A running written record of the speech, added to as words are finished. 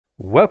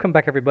Welcome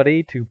back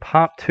everybody to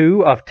part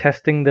 2 of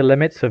testing the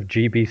limits of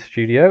GB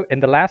Studio. In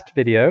the last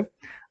video,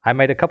 I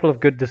made a couple of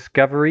good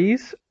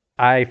discoveries.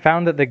 I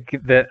found that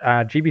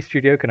GB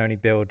Studio can only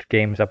build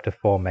games up to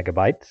 4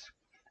 megabytes.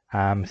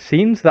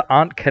 Scenes that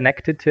aren't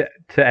connected to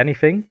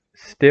anything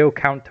still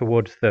count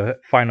towards the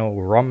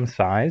final ROM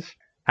size.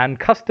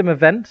 And custom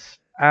events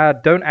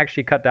don't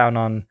actually cut down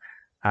on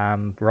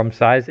ROM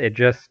size. They're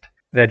just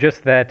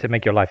there to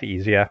make your life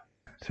easier.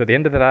 So at the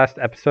end of the last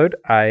episode,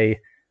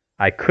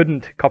 I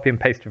couldn't copy and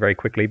paste very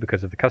quickly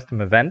because of the custom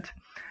event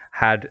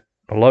had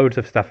loads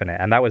of stuff in it,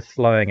 and that was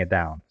slowing it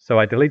down. So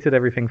I deleted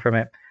everything from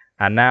it,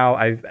 and now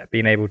I've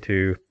been able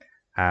to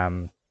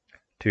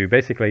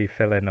basically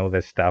fill in all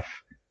this stuff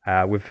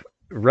with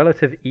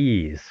relative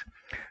ease.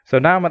 So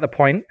now I'm at the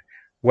point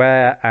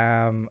where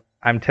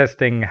I'm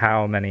testing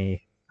how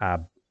many,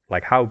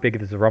 how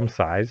big is the ROM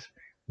size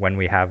when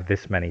we have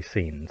this many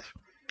scenes.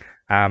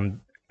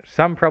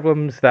 Some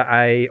problems that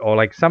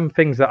some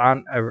things that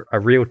aren't a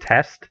real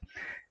test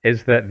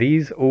is that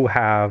these all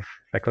have,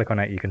 if I click on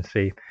it, you can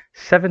see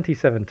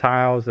 77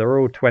 tiles. They're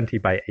all 20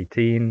 by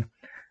 18.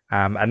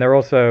 And they're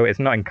also, it's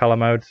not in color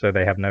mode, so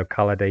they have no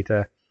color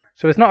data.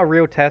 So it's not a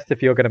real test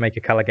if you're going to make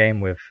a color game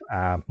with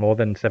more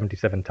than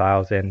 77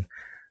 tiles in.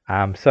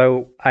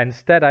 So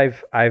instead, when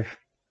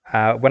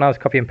I was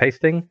copy and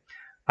pasting,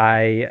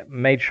 I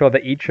made sure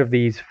that each of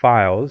these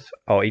files,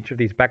 or each of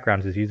these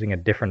backgrounds, is using a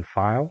different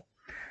file.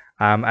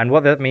 And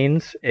what that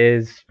means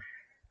is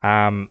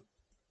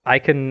I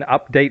can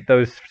update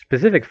those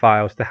specific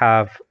files to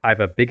have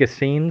either bigger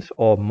scenes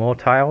or more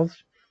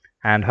tiles,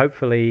 and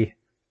hopefully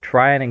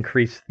try and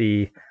increase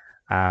the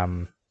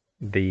ROM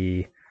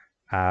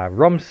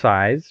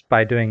size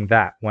by doing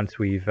that once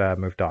we've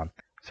moved on.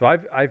 So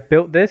I've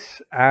built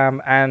this,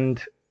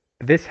 and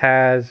this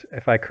has,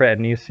 if I create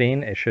a new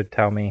scene, it should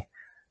tell me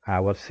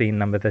what scene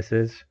number this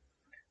is.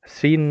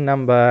 Scene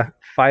number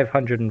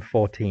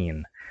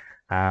 514.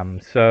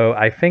 So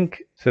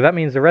that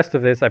means the rest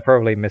of this, I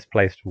probably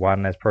misplaced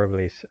one. There's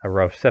probably a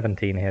row of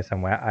 17 here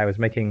somewhere. I was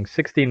making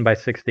 16 by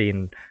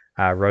 16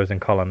 rows and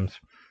columns.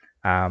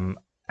 And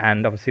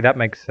obviously that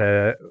makes,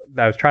 I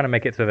was trying to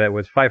make it so that it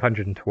was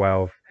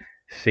 512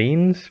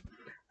 scenes.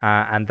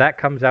 And that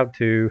comes out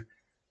to,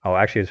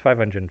 actually it's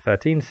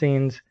 513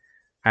 scenes.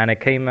 And it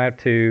came out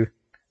to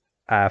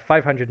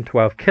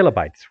 512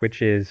 kilobytes,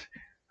 which is,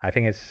 I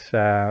think it's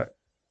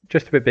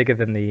just a bit bigger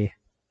than the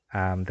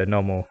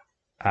normal.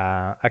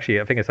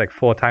 Actually, I think it's like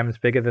 4 times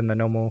bigger than the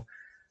normal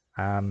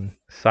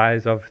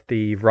size of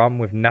the ROM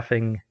with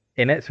nothing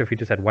in it. So if you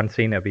just had one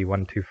scene, it would be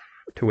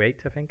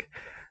 1228, I think.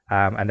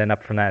 And then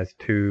up from that is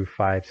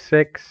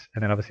 256.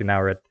 And then obviously now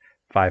we're at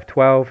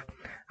 512.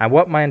 And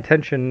what my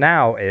intention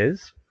now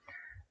is,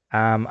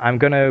 I'm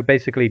going to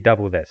basically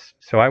double this.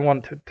 So I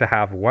want to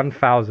have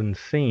 1,000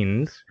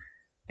 scenes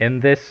in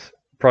this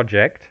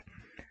project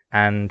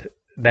and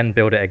then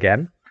build it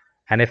again.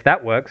 And if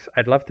that works,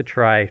 I'd love to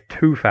try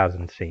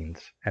 2,000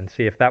 scenes and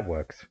see if that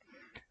works.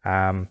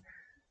 By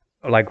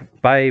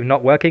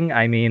not working,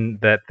 I mean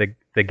that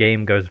the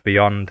game goes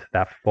beyond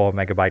that 4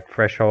 megabyte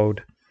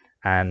threshold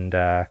and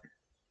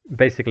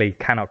basically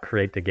cannot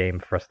create the game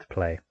for us to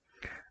play.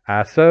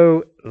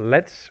 So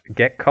let's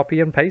get copy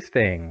and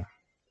pasting.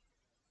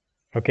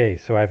 Okay,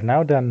 so I've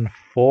now done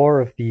 4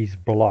 of these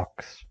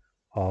blocks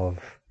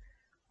of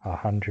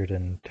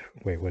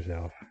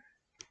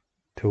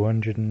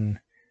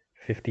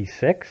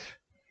 256.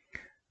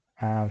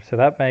 So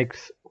that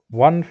makes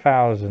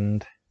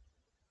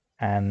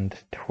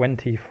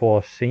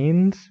 1,024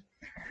 scenes.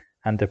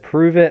 And to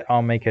prove it,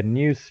 I'll make a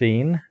new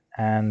scene,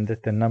 and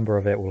the number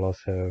of it will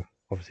also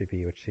obviously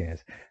be which scene it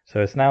is.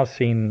 So it's now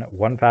scene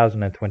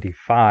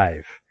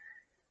 1,025.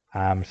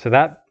 So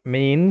that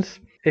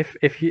means if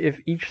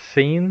each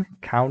scene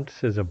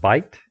counts as a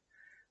byte,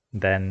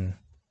 then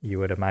you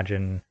would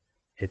imagine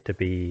it to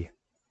be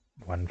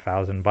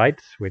 1,000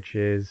 bytes, which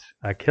is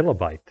a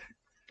kilobyte.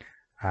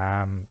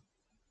 And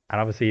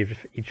obviously,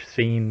 if each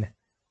scene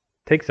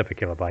takes up a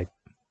kilobyte,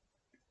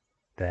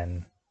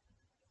 then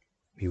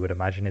we would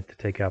imagine it to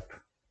take up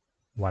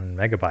 1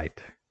 megabyte.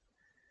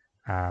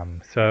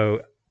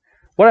 So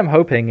what I'm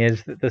hoping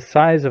is that the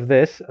size of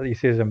this, you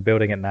see as I'm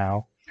building it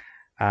now,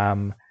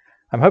 I'm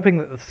hoping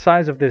that the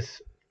size of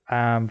this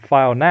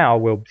file now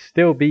will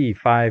still be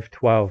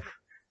 512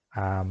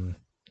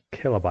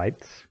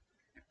 kilobytes,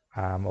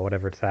 or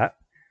whatever it's at,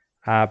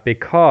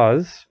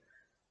 because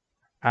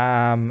we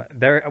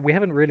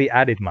haven't really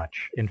added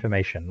much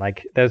information.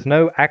 Like, there's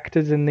no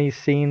actors in these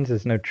scenes,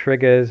 there's no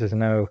triggers, there's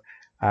no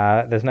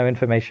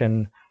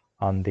information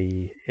on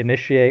the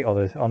initiate or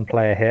the on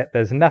player hit.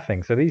 There's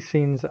nothing. So these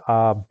scenes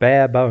are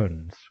bare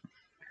bones.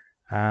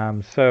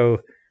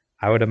 So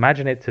I would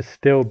imagine it to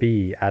still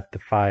be at the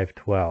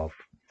 512.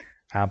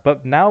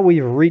 But now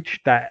we've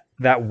reached that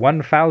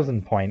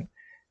 1,000 point.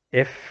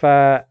 If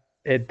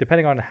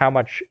depending on how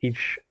much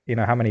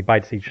how many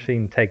bytes each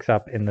scene takes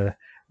up in the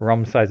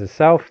ROM size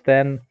itself,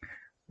 then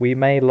we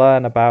may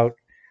learn about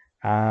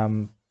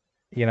the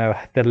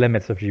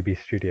limits of GB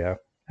Studio.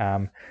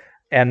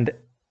 And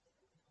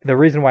the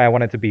reason why I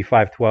want it to be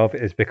 512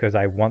 is because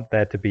I want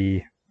there to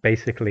be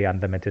basically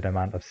unlimited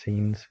amount of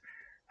scenes.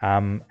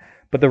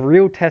 But the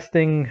real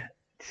testing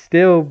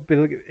still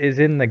is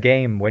in the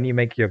game. When you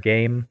make your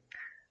game,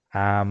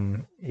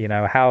 how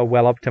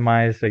well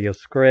optimized are your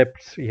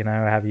scripts?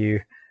 Have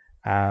you,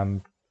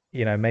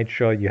 made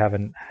sure you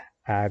haven't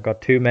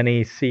got too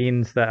many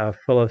scenes that are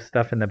full of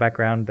stuff in the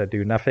background that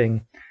do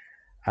nothing.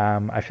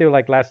 I feel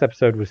like last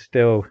episode was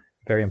still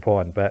very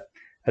important, but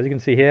as you can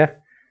see here,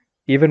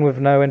 even with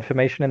no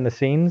information in the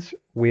scenes,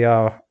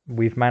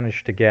 we've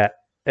managed to get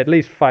at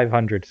least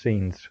 500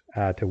 scenes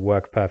to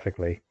work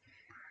perfectly.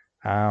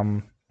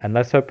 And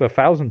let's hope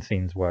 1,000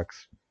 scenes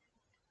works.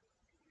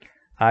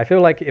 I feel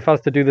like if I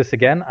was to do this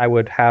again, I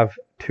would have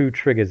 2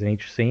 triggers in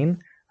each scene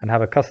and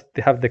have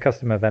the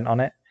custom event on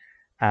it,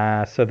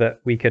 so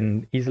that we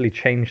can easily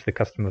change the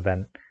custom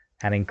event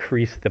and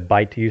increase the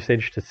byte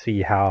usage to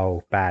see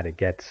how bad it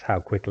gets, how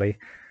quickly.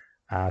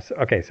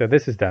 So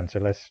this is done. So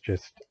let's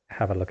just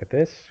have a look at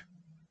this.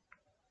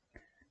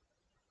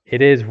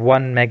 It is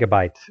 1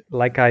 megabyte,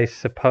 like I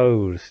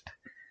supposed.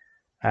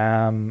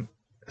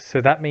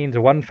 So that means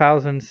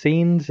 1,000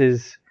 scenes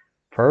is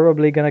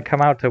probably going to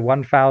come out to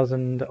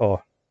 1,000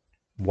 or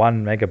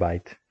 1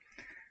 megabyte.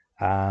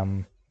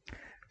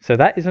 So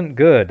that isn't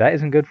good. That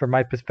isn't good from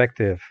my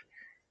perspective.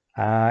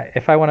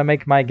 If I want to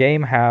make my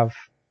game have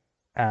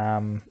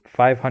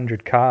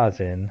 500 cars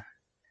in,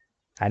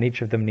 and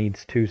each of them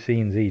needs 2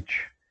 scenes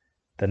each,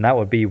 then that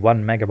would be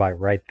 1 megabyte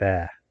right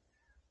there.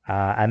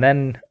 And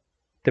then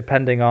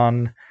depending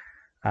on,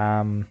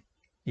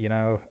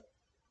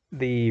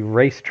 the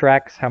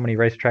racetracks, how many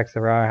racetracks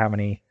there are, how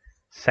many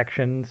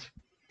sections,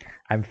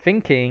 I'm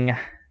thinking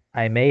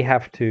I may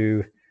have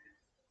to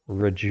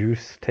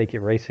reduce Take It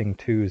Racing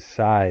 2's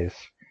size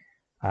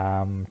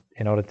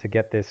in order to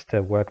get this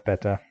to work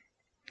better.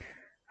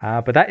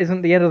 But that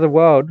isn't the end of the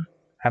world,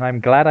 and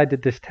I'm glad I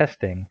did this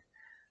testing.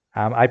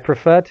 I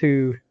prefer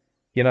to,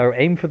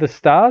 aim for the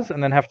stars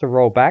and then have to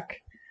roll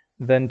back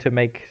than to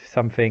make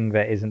something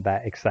that isn't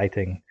that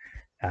exciting.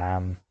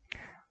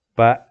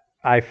 But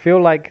I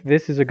feel like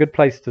this is a good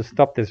place to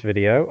stop this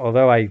video,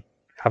 although I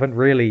haven't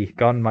really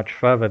gone much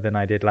further than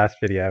I did last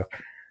video.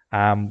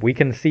 We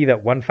can see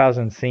that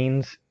 1,000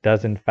 scenes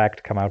does in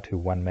fact come out to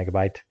 1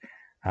 megabyte,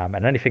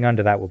 and anything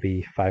under that will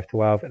be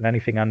 512, and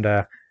anything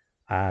under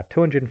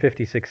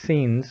 256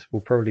 scenes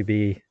will probably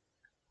be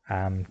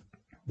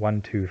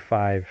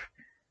 125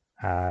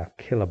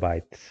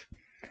 kilobytes.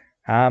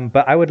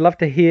 But I would love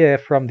to hear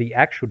from the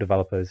actual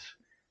developers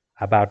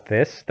about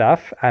this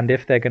stuff, and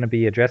if they're going to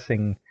be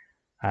addressing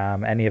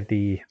any of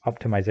the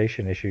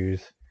optimization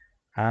issues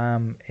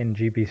in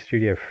GB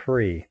Studio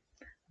 3.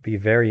 Be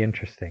very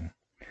interesting.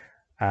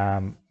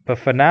 But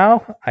for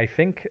now, I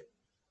think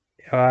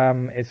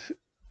it's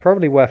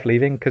probably worth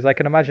leaving, because I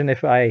can imagine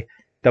if I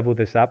double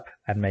this up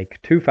and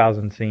make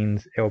 2,000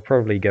 scenes, it will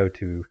probably go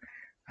to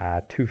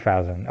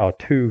 2,000 or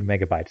 2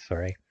 megabytes,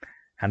 sorry,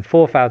 and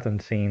 4,000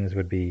 scenes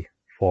would be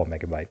 4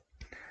 megabyte.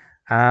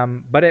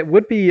 But it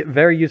would be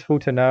very useful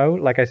to know,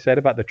 like I said,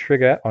 about the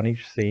trigger on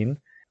each scene.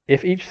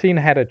 If each scene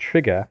had a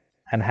trigger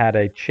and had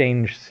a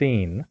change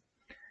scene,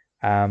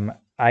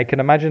 I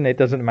can imagine it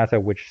doesn't matter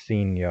which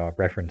scene you're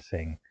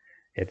referencing.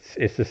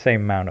 It's the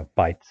same amount of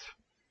bytes.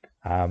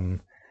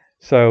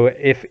 So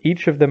if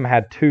each of them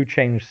had 2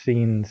 change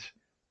scenes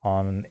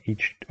on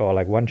each, or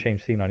like 1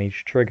 change scene on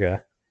each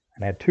trigger,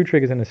 and I had 2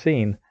 triggers in a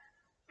scene,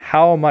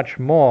 how much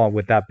more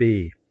would that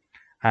be?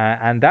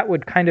 And that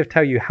would kind of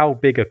tell you how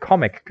big a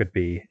comic could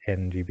be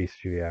in GB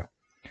Studio.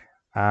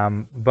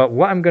 But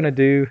what I'm going to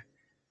do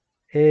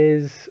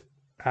is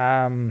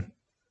I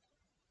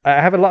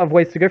have a lot of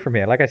ways to go from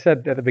here. Like I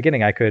said at the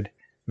beginning, I could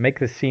make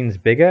the scenes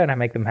bigger and I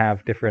make them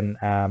have different,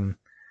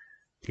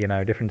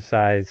 different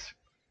size,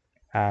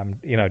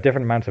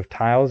 different amounts of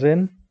tiles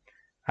in.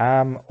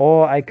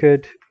 Or I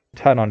could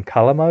turn on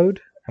color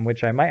mode, and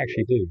which I might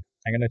actually do.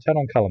 I'm going to turn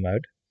on color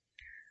mode,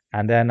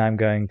 and then I'm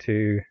going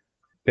to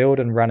build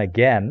and run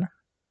again,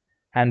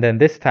 and then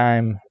this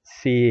time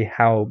see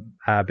how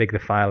big the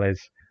file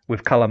is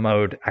with color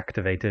mode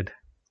activated.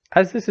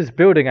 As this is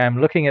building,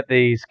 I'm looking at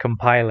these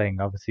compiling,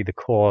 obviously the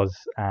cores.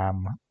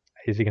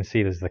 As you can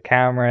see, there's the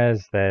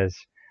cameras, there's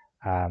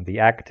the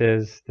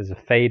actors, there's a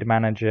fade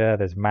manager,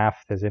 there's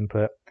math, there's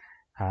input,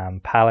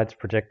 palettes,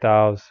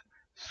 projectiles,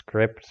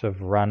 scripts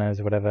of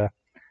runners, whatever.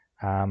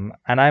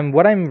 And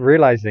what I'm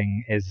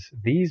realizing is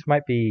these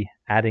might be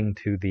adding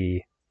to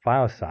the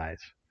file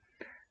size.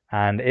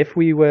 And if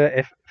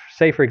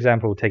say for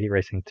example, Take It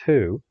Racing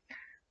 2,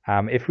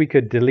 if we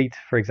could delete,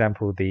 for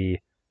example, the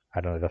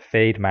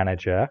fade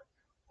manager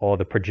or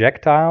the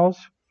projectiles,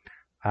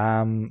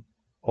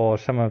 or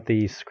some of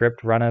the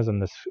script runners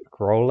and the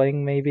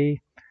scrolling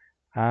maybe,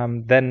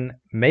 then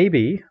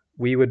maybe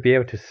we would be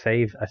able to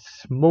save a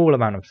small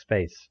amount of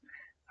space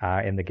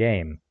in the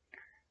game.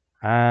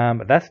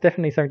 That's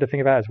definitely something to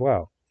think about as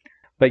well.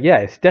 But yeah,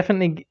 it's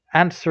definitely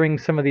answering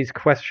some of these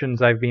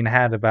questions I've been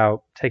had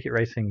about Take It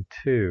Racing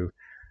 2.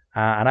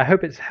 And I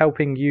hope it's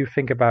helping you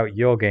think about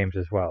your games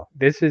as well.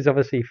 This is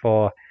obviously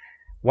for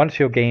once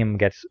your game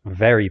gets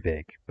very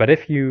big. But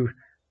if you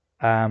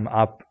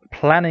are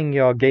planning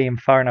your game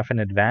far enough in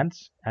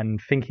advance and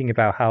thinking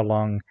about how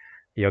long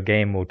your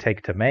game will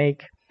take to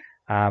make,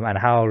 and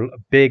how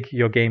big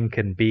your game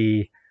can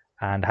be,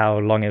 and how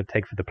long it will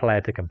take for the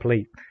player to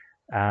complete,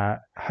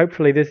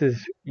 hopefully this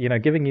is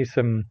giving you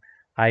some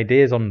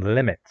ideas on the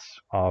limits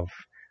of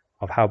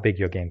how big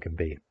your game can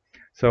be.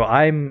 So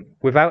I'm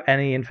without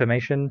any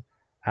information,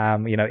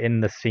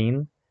 in the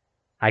scene.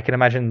 I can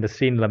imagine the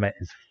scene limit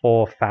is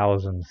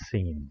 4,000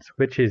 scenes,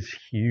 which is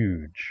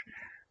huge.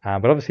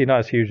 But obviously not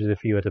as huge as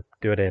if you were to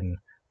do it in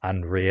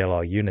Unreal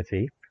or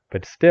Unity,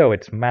 but still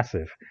it's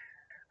massive.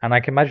 And I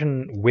can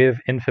imagine with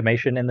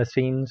information in the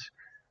scenes,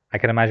 I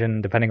can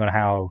imagine depending on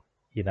how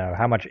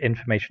much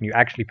information you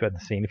actually put in the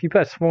scene. If you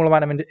put a small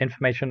amount of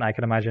information, I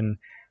can imagine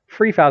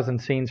 3,000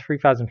 scenes,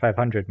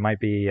 3,500 might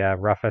be a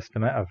rough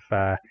estimate of,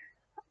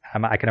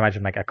 I can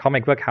imagine like a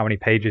comic book, how many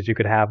pages you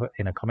could have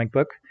in a comic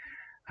book.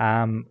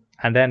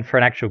 And then for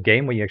an actual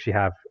game where you actually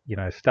have,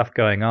 stuff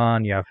going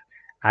on, you have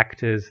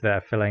actors that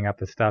are filling up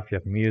the stuff, you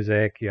have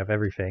music, you have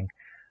everything.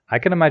 I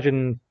can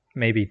imagine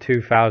maybe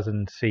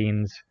 2,000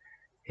 scenes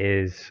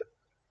is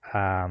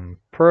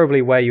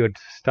probably where you would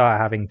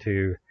start having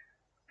to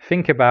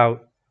think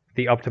about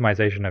the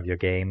optimization of your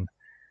game.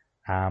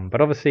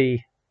 But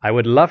obviously, I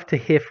would love to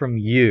hear from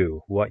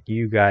you what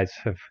you guys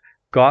have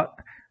got,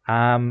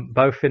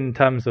 both in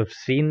terms of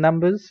scene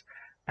numbers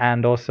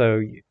and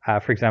also,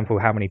 for example,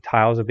 how many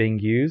tiles are being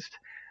used,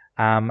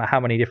 how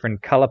many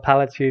different color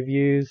palettes you've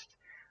used,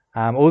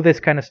 all this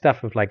kind of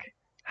stuff of like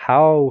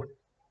how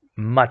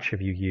much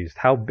have you used,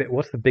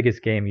 what's the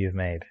biggest game you've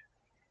made.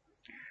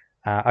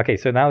 Okay,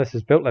 so now this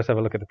is built. Let's have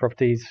a look at the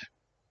properties.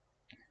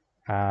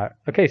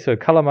 Okay, so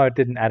color mode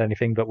didn't add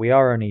anything, but we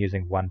are only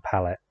using one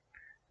palette.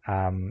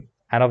 And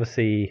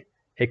obviously,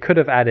 it could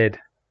have added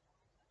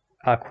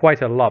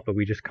quite a lot, but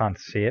we just can't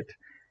see it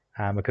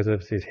because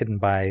obviously it's hidden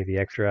by the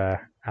extra,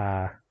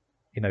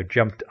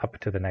 jumped up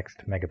to the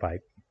next megabyte.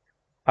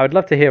 I would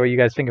love to hear what you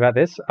guys think about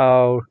this.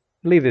 I'll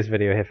leave this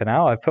video here for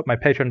now. I've put my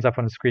patrons up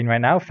on the screen right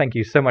now. Thank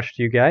you so much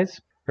to you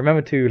guys.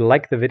 Remember to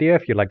like the video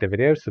if you liked the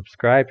video,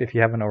 subscribe if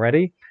you haven't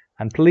already,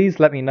 and please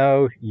let me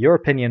know your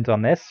opinions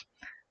on this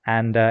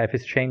and if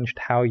it's changed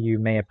how you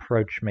may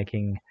approach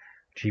making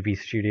GB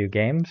Studio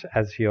games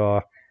as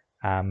your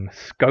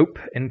scope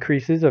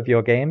increases of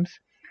your games.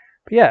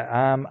 But yeah,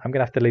 I'm going to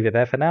have to leave it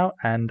there for now,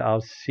 and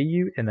I'll see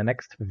you in the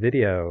next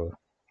video.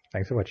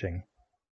 Thanks for watching.